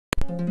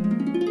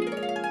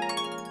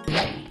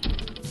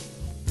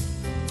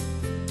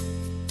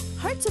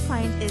Hard to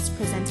Find is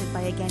presented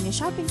by Agania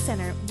Shopping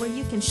Center, where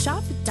you can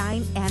shop,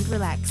 dine, and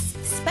relax.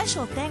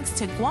 Special thanks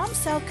to Guam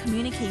Cell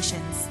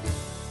Communications.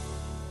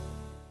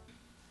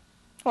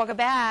 Welcome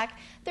back.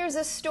 There's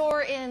a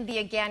store in the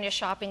Agania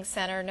Shopping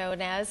Center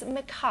known as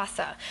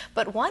MeCasa,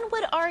 but one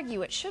would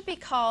argue it should be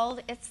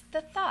called It's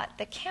the Thought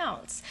That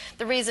Counts.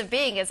 The reason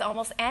being is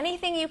almost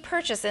anything you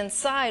purchase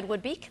inside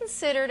would be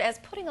considered as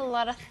putting a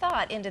lot of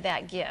thought into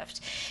that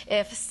gift.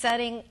 If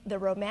setting the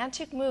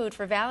romantic mood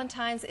for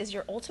Valentine's is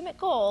your ultimate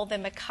goal,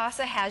 then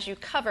MeCasa has you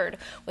covered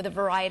with a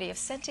variety of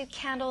scented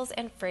candles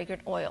and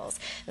fragrant oils.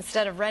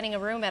 Instead of renting a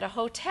room at a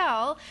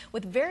hotel,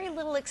 with very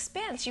little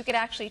expense, you could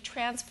actually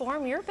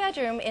transform your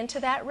bedroom into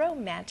that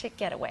romantic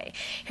getaway.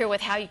 Here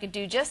with how you could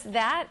do just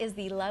that is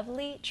the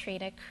lovely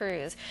Trina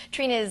Cruz.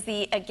 Trina is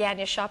the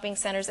Agania Shopping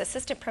Center's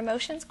Assistant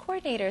Promotions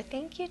Coordinator.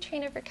 Thank you,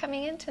 Trina, for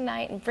coming in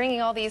tonight and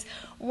bringing all these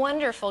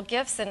wonderful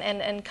gifts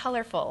and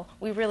colorful.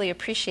 We really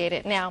appreciate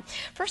it. Now,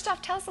 first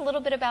off, tell us a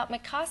little bit about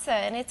MeCasa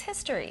and its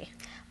history.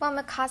 Well,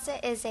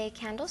 MeCasa is a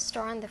candle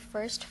store on the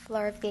first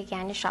floor of the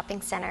Agania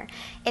Shopping Center.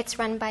 It's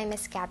run by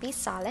Miss Gabby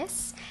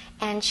Salas,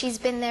 and she's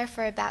been there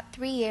for about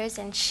 3 years,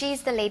 and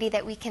she's the lady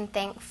that we can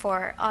thank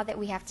for all that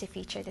we have to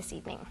feature this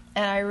evening.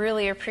 And I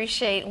really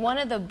appreciate one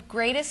of the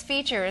greatest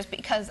features,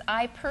 because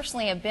I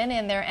personally have been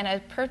in there and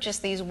I've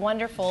purchased these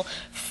wonderful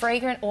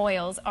fragrant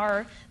oils,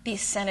 are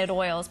these scented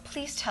oils.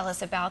 Please tell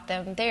us about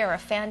them. They are a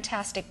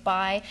fantastic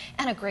buy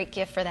and a great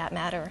gift for that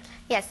matter.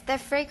 Yes, the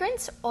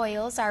fragrance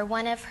oils are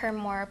one of her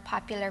more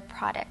popular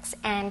products,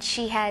 and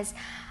she has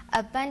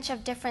a bunch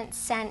of different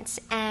scents,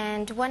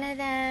 and one of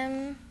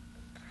them,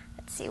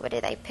 let's see, what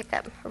did I pick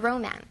up?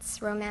 Romance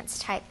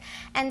type.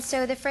 And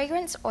so the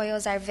fragrance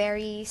oils are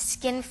very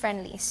skin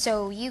friendly,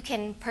 so you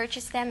can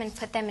purchase them and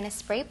put them in a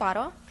spray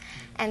bottle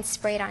and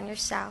spray it on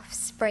yourself,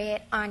 spray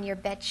it on your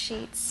bed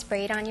sheets,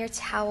 spray it on your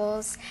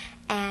towels,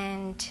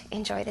 and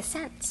enjoy the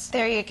scents.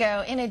 There you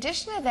go. In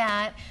addition to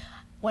that,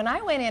 when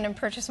I went in and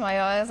purchased my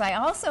oils, I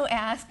also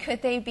asked,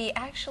 could they be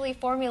actually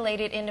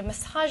formulated into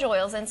massage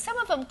oils? And some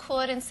of them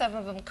could and some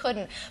of them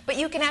couldn't. But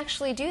you can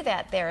actually do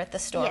that there at the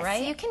store, yes,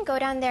 right? You can go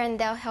down there and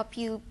they'll help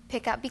you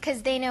pick up,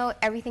 because they know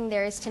everything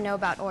there is to know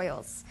about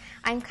oils.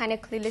 I'm kind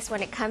of clueless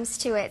when it comes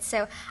to it.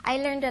 So I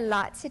learned a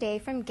lot today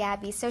from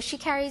Gabby. So she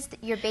carries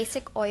your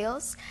basic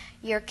oils,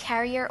 your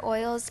carrier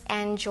oils,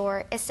 and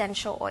your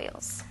essential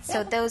oils.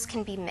 So those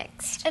can be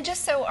mixed. And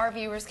just so our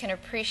viewers can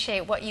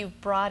appreciate what you've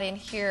brought in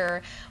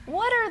here,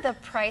 what are the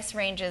price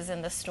ranges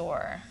in the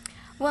store?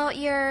 Well,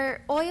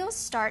 your oils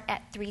start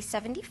at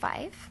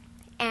 $3.75.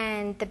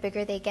 And the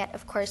bigger they get,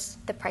 of course,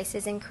 the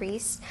prices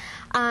increase.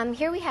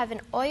 Here we have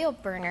an oil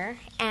burner,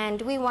 and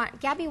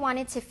Gabby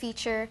wanted to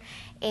feature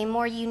a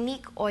more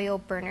unique oil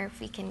burner, if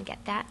we can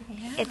get that.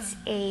 Yeah. It's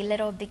a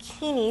little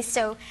bikini,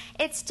 so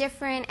it's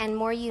different and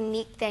more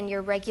unique than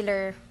your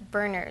regular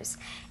burners.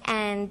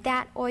 And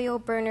that oil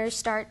burner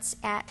starts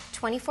at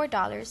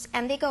 $24,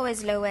 and they go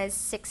as low as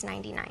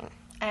 $6.99.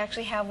 I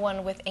actually have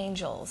one with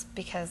angels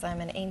because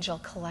I'm an angel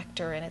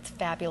collector and it's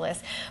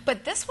fabulous.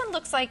 But this one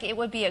looks like it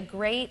would be a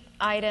great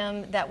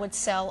item that would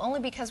sell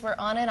only because we're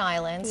on an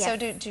island. Yes. So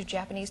do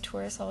Japanese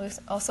tourists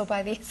also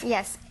buy these?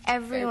 Yes,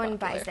 everyone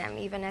buys them,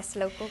 even us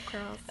local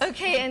girls.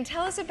 Okay, and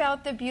tell us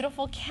about the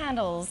beautiful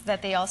candles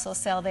that they also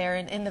sell there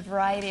in the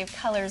variety of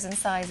colors and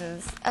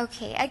sizes.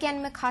 Okay,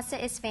 again, MeCasa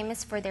is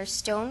famous for their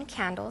stone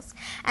candles.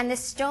 And the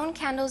stone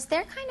candles,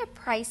 they're kind of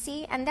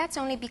pricey, and that's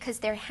only because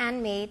they're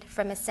handmade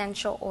from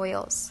essential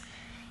oils.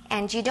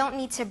 And you don't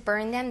need to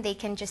burn them. They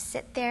can just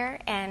sit there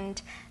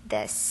and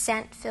the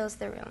scent fills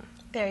the room.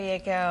 There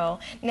you go.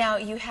 Now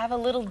you have a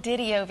little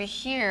ditty over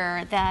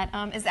here that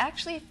is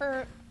actually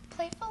for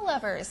playful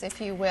lovers,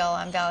 if you will,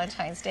 on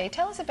Valentine's Day.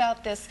 Tell us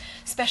about this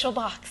special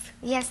box.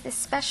 Yes, this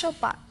special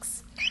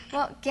box.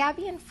 Well,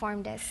 Gabby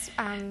informed us.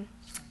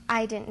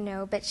 I didn't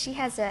know, but she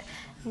has a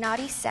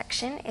naughty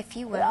section, if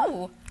you will.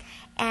 Ooh.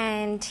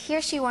 And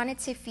here she wanted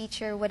to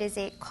feature what is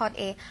called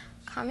a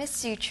Kama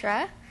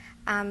Sutra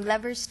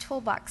Lover's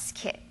Toolbox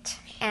Kit,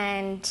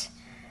 and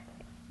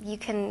you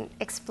can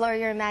explore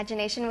your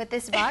imagination with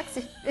this box,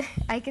 if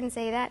I can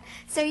say that.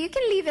 So you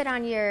can leave it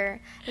on your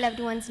loved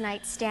one's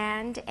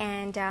nightstand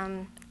and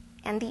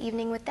end the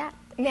evening with that.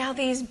 Now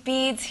these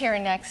beads here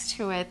next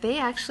to it, they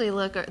actually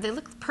look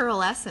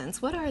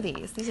pearlescent. What are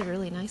these? These are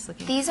really nice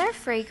looking. These are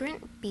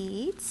fragrant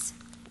beads,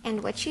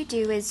 and what you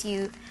do is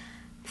you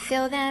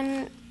fill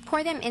them,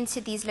 pour them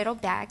into these little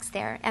bags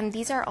there, and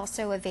these are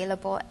also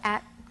available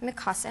at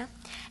MeCasa,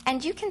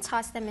 and you can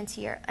toss them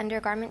into your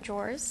undergarment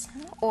drawers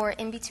or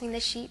in between the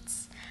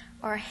sheets,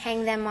 or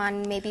hang them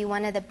on maybe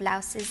one of the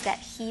blouses that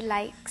he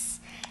likes,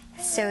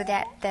 so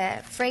that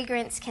the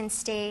fragrance can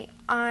stay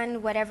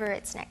on whatever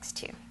it's next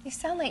to. You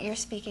sound like you're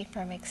speaking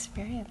from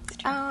experience.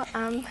 Oh,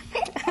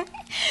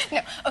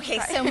 no. Okay,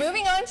 so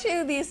moving on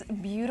to these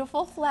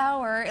beautiful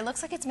flower. It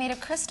looks like it's made of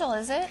crystal,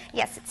 is it?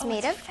 Yes, it's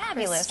made of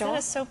fabulous. crystal. That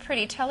is so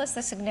pretty. Tell us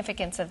the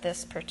significance of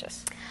this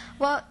purchase.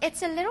 Well,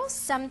 it's a little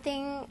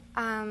something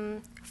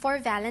for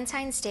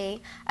Valentine's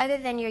Day, other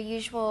than your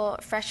usual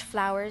fresh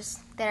flowers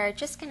that are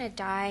just going to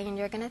die and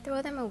you're going to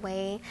throw them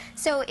away.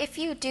 So if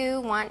you do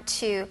want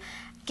to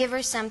give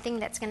her something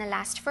that's going to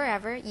last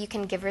forever, you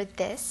can give her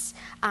this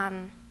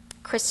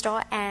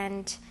crystal,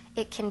 and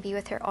it can be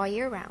with her all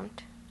year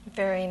round.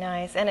 Very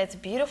nice. And it's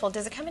beautiful.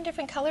 Does it come in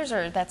different colors,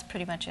 or that's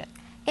pretty much it?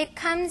 It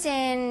comes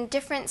in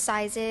different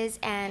sizes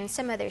and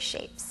some other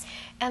shapes.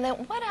 And then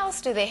what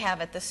else do they have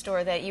at the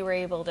store that you were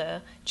able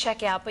to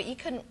check out but you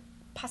couldn't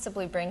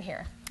possibly bring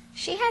here?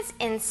 She has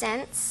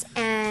incense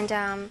and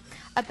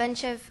a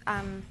bunch of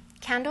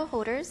candle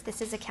holders.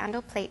 This is a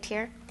candle plate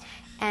here.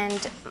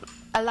 And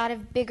a lot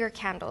of bigger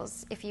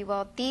candles, if you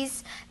will.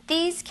 These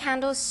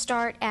candles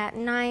start at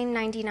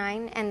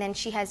 $9.99, and then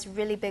she has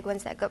really big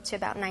ones that go up to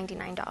about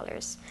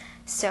 $99.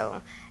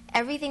 So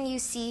everything you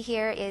see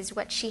here is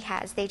what she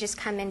has. They just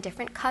come in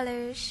different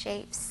colors,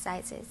 shapes,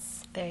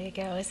 sizes. There you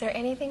go. Is there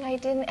anything I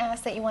didn't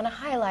ask that you want to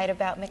highlight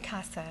about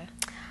MeCasa?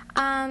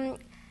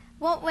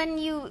 Well, when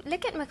you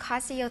look at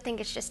MeCasa, you'll think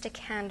it's just a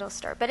candle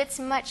store, but it's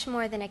much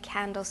more than a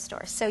candle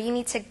store. So you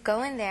need to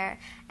go in there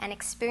and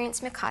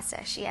experience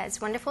MeCasa. She has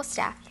wonderful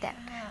staff that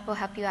will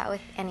help you out with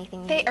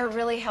anything you need. They are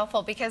really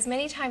helpful, because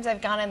many times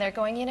I've gone in there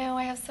going, you know,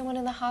 I have someone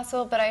in the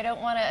hospital, but I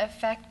don't want to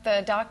affect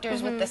the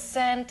doctors with the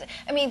scent.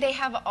 I mean, they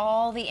have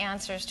all the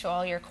answers to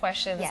all your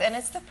questions, Yes. and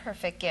it's the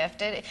perfect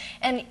gift.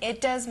 And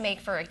it does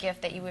make for a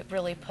gift that you would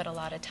really put a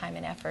lot of time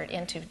and effort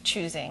into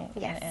choosing,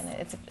 Yes. and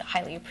it's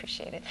highly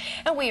appreciated.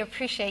 And we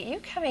appreciate you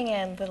coming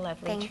in, the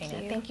lovely Thank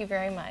Trina. you. Thank you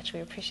very much. We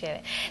appreciate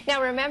it.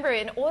 Now remember,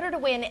 in order to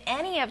win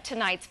any of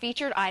tonight's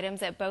featured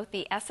items at both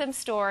the SM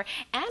store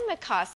and MeCasa,